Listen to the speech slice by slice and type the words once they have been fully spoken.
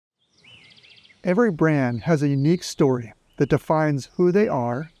Every brand has a unique story that defines who they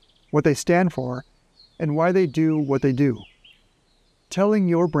are, what they stand for, and why they do what they do. Telling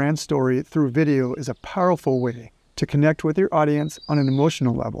your brand story through video is a powerful way to connect with your audience on an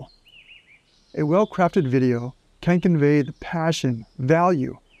emotional level. A well-crafted video can convey the passion,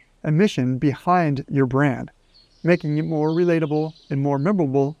 value, and mission behind your brand, making it more relatable and more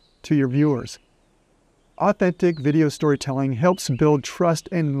memorable to your viewers. Authentic video storytelling helps build trust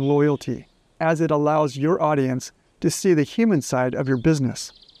and loyalty, as it allows your audience to see the human side of your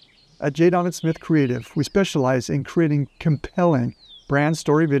business. At JDS-Creative, we specialize in creating compelling brand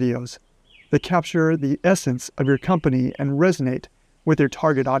story videos that capture the essence of your company and resonate with your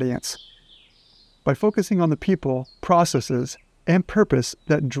target audience. By focusing on the people, processes, and purpose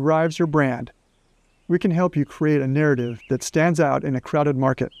that drives your brand, we can help you create a narrative that stands out in a crowded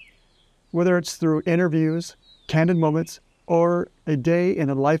market. Whether it's through interviews, candid moments, or a day in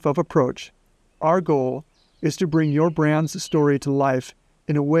a life of approach, our goal is to bring your brand's story to life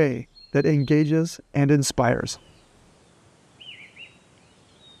in a way that engages and inspires.